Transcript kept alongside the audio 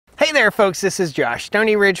Hey there folks, this is Josh,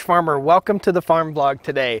 Stoney Ridge Farmer. Welcome to the farm vlog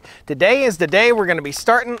today. Today is the day we're going to be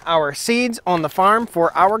starting our seeds on the farm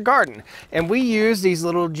for our garden. And we use these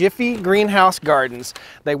little Jiffy greenhouse gardens.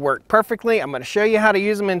 They work perfectly. I'm going to show you how to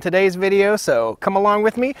use them in today's video, so come along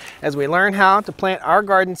with me as we learn how to plant our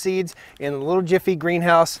garden seeds in the little Jiffy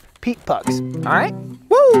greenhouse peat pucks. All right?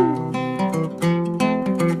 Woo!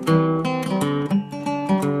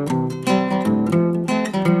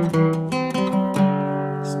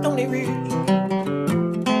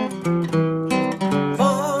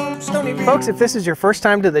 Folks, if this is your first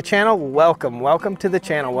time to the channel, welcome to the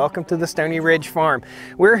channel. Welcome to the Stoney Ridge Farm.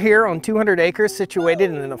 We're here on 200 acres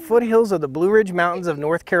situated in the foothills of the Blue Ridge Mountains of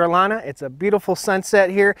North Carolina. It's a beautiful sunset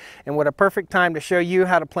here, and what a perfect time to show you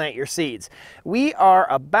how to plant your seeds. We are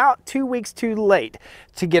about 2 weeks too late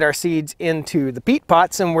to get our seeds into the peat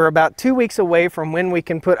pots, and we're about 2 weeks away from when we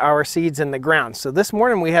can put our seeds in the ground. So this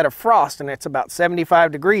morning we had a frost, and it's about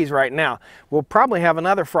 75 degrees right now. We'll probably have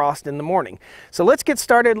another frost in the morning. So let's get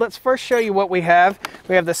started. Let's first show you what we have.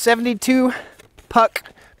 We have the 72 puck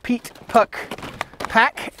peat puck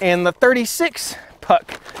pack and the 36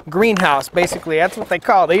 puck greenhouse. Basically, that's what they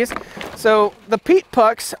call these. So the peat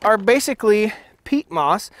pucks are basically peat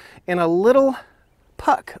moss in a little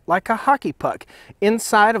puck, like a hockey puck,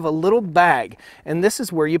 inside of a little bag, and this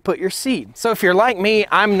is where you put your seed. So if you're like me,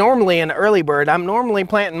 I'm normally an early bird. I'm normally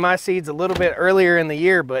planting my seeds a little bit earlier in the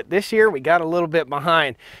year, but this year we got a little bit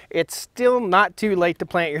behind. It's still not too late to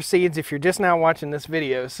plant your seeds if you're just now watching this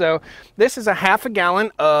video. So this is a half a gallon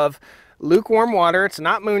of lukewarm water. It's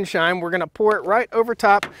not moonshine. We're going to pour it right over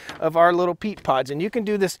top of our little peat pods, and you can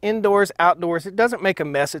do this indoors, outdoors. It doesn't make a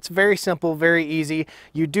mess. It's very simple, very easy.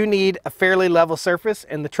 You do need a fairly level surface,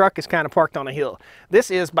 and the truck is kind of parked on a hill.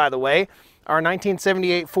 This is, by the way, our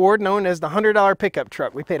 1978 Ford, known as the $100 pickup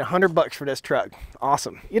truck. We paid $100 for this truck.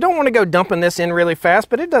 Awesome. You don't want to go dumping this in really fast,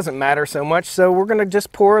 but it doesn't matter so much. So we're going to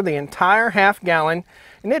just pour the entire half gallon,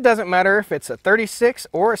 and it doesn't matter if it's a 36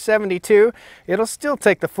 or a 72. It'll still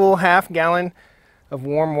take the full half gallon of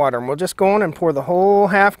warm water. And we'll just go on and pour the whole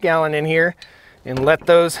half gallon in here and let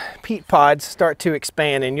those peat pods start to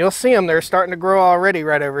expand. And you'll see them, they're starting to grow already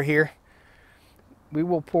right over here. We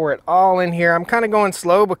will pour it all in here. I'm kind of going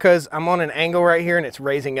slow because I'm on an angle right here and it's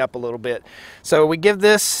raising up a little bit. So we give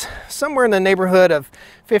this somewhere in the neighborhood of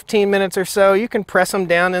 15 minutes or so. You can press them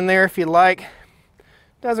down in there if you like.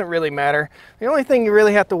 Doesn't really matter. The only thing you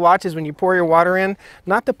really have to watch is when you pour your water in,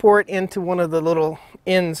 not to pour it into one of the little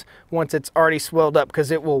ends once it's already swelled up,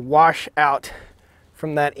 because it will wash out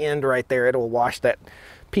from that end right there. It will wash that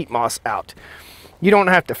peat moss out. You don't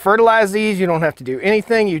have to fertilize these. You don't have to do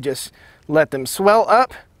anything. You just let them swell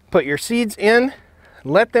up, put your seeds in,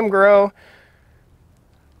 let them grow,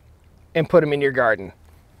 and put them in your garden.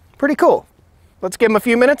 Pretty cool. Let's give them a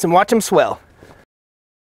few minutes and watch them swell.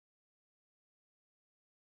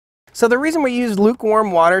 So the reason we use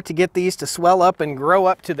lukewarm water to get these to swell up and grow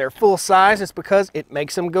up to their full size is because it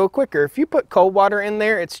makes them go quicker. If you put cold water in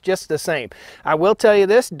there, it's just the same. I will tell you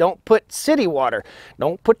this, don't put city water.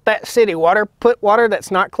 Don't put that city water. Put water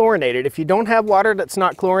that's not chlorinated. If you don't have water that's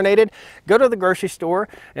not chlorinated, go to the grocery store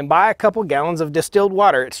and buy a couple gallons of distilled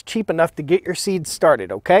water. It's cheap enough to get your seeds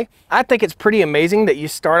started, okay? I think it's pretty amazing that you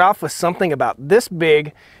start off with something about this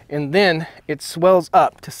big and then it swells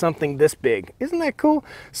up to something this big. Isn't that cool?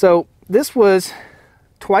 So this was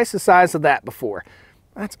twice the size of that before.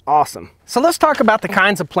 That's awesome. So let's talk about the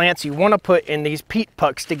kinds of plants you want to put in these peat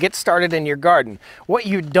pucks to get started in your garden. What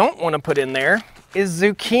you don't want to put in there is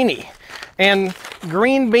zucchini and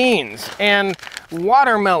green beans and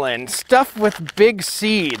watermelon stuffed with big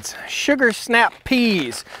seeds, sugar snap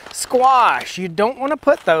peas, squash. You don't want to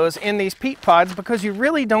put those in these peat pods because you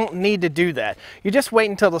really don't need to do that. You just wait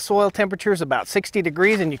until the soil temperature is about 60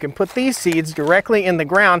 degrees and you can put these seeds directly in the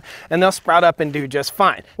ground and they'll sprout up and do just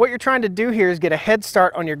fine. What you're trying to do here is get a head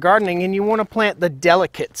start on your gardening, and you want to plant the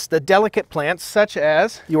delicates, the delicate plants such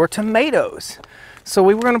as your tomatoes. So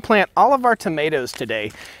we were going to plant all of our tomatoes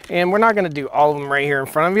today, and we're not going to do all of them right here in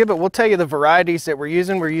front of you, but we'll tell you the varieties that we're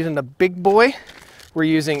using. We're using the big boy, we're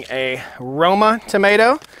using a Roma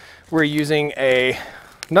tomato, we're using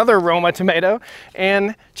another Roma tomato,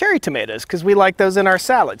 and cherry tomatoes, because we like those in our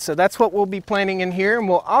salad. So that's what we'll be planting in here, and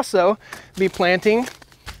we'll also be planting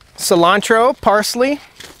cilantro, parsley,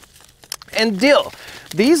 and dill.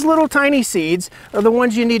 These little tiny seeds are the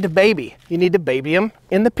ones you need to baby. You need to baby them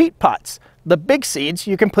in the peat pots. The big seeds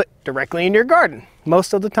you can put directly in your garden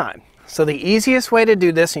most of the time. So the easiest way to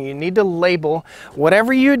do this, and you need to label,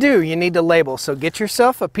 whatever you do, you need to label. So get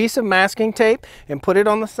yourself a piece of masking tape and put it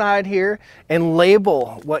on the side here and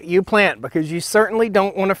label what you plant, because you certainly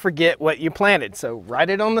don't want to forget what you planted. So write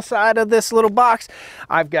it on the side of this little box.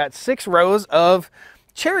 I've got 6 rows of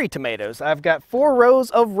cherry tomatoes. I've got 4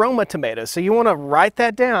 rows of Roma tomatoes. So you want to write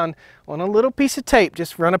that down on a little piece of tape.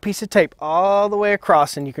 Just run a piece of tape all the way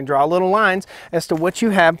across, and you can draw little lines as to what you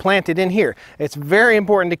have planted in here. It's very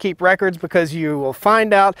important to keep records, because you will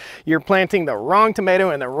find out you're planting the wrong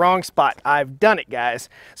tomato in the wrong spot. I've done it, guys.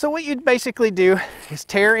 So what you'd basically do is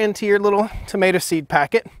tear into your little tomato seed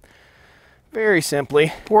packet. Very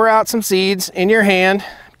simply, pour out some seeds in your hand.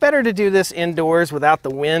 Better to do this indoors without the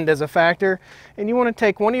wind as a factor. And you want to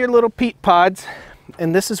take one of your little peat pods,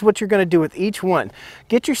 and this is what you're going to do with each one.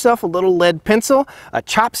 Get yourself a little lead pencil, a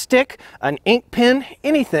chopstick, an ink pen,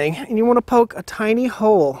 anything, and you want to poke a tiny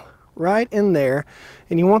hole right in there,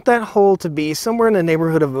 and you want that hole to be somewhere in the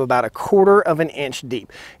neighborhood of about 1/4 of an inch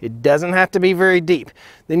deep. It doesn't have to be very deep.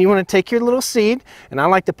 Then you want to take your little seed, and I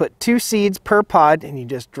like to put 2 seeds per pod, and you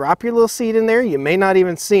just drop your little seed in there. You may not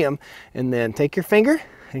even see them, and then take your finger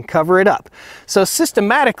and cover it up. So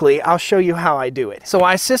systematically, I'll show you how I do it. So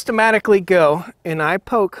I systematically go and I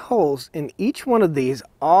poke holes in each one of these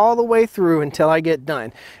all the way through until I get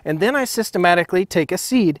done. And then I systematically take a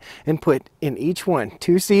seed and put in each one,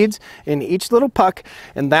 2 seeds in each little puck,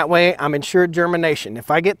 and that way I'm ensured germination. If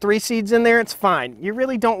I get 3 seeds in there, it's fine. You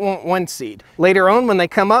really don't want 1 seed. Later on, when they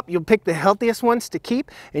come up, you'll pick the healthiest ones to keep,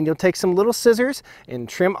 and you'll take some little scissors and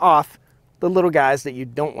trim off the little guys that you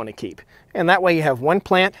don't want to keep. And that way you have 1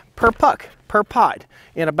 plant per puck, per pod.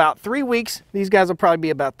 In about 3 weeks, these guys will probably be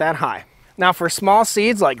about that high. Now for small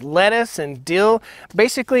seeds like lettuce and dill,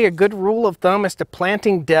 basically a good rule of thumb is to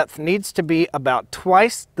planting depth needs to be about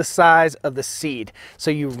twice the size of the seed. So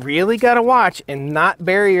you really got to watch and not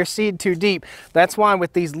bury your seed too deep. That's why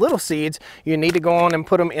with these little seeds, you need to go on and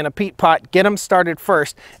put them in a peat pot, get them started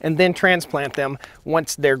first, and then transplant them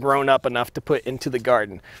once they're grown up enough to put into the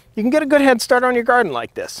garden. You can get a good head start on your garden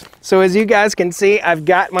like this. So as you guys can see, I've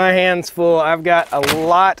got my hands full. I've got a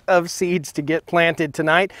lot of seeds to get planted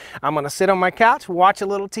tonight. I'm gonna sit on my couch, watch a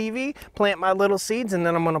little TV, plant my little seeds, and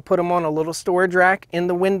then I'm gonna put them on a little storage rack in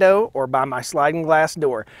the window or by my sliding glass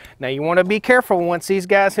door. Now you wanna be careful once these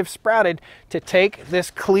guys have sprouted to take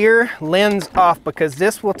this clear lens off, because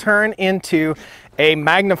this will turn into a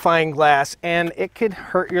magnifying glass and it could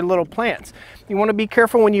hurt your little plants. You want to be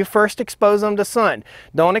careful when you first expose them to sun.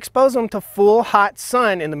 Don't expose them to full hot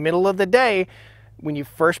sun in the middle of the day when you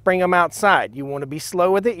first bring them outside. You want to be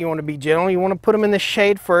slow with it. You want to be gentle. You want to put them in the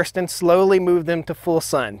shade first and slowly move them to full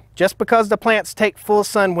sun. Just because the plants take full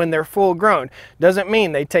sun when they're full grown doesn't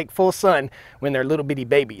mean they take full sun when they're little bitty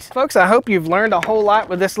babies. Folks, I hope you've learned a whole lot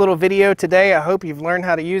with this little video today. I hope you've learned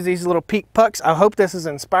how to use these little peat pucks. I hope this has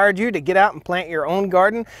inspired you to get out and plant your own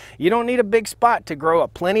garden. You don't need a big spot to grow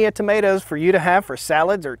plenty of tomatoes for you to have for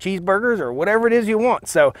salads or cheeseburgers or whatever it is you want.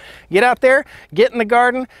 So get out there, get in the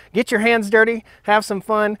garden, get your hands dirty, have some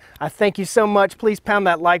fun. I thank you so much. Please pound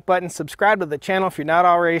that like button, subscribe to the channel if you're not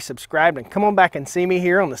already subscribed, and come on back and see me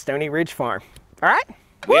here on the Stoney Ridge Farm. All right?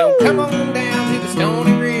 Well, come on down to the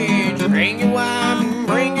Stoney Ridge. Bring your wife and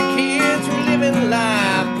bring your kids. We're living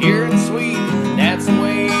life pure and sweet. That's the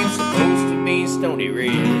way it's supposed to be, Stoney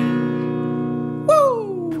Ridge.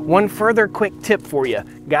 Woo! One further quick tip for you.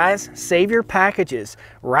 Guys, save your packages.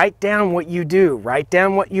 Write down what you do. Write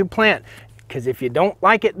down what you plant. Because if you don't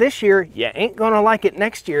like it this year, you ain't gonna like it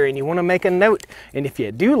next year, and you wanna make a note. And if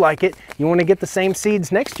you do like it, you wanna get the same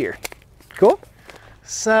seeds next year. Cool?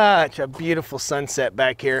 Such a beautiful sunset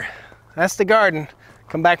back here. That's the garden.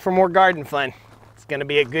 Come back for more garden fun. It's gonna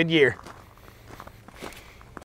be a good year.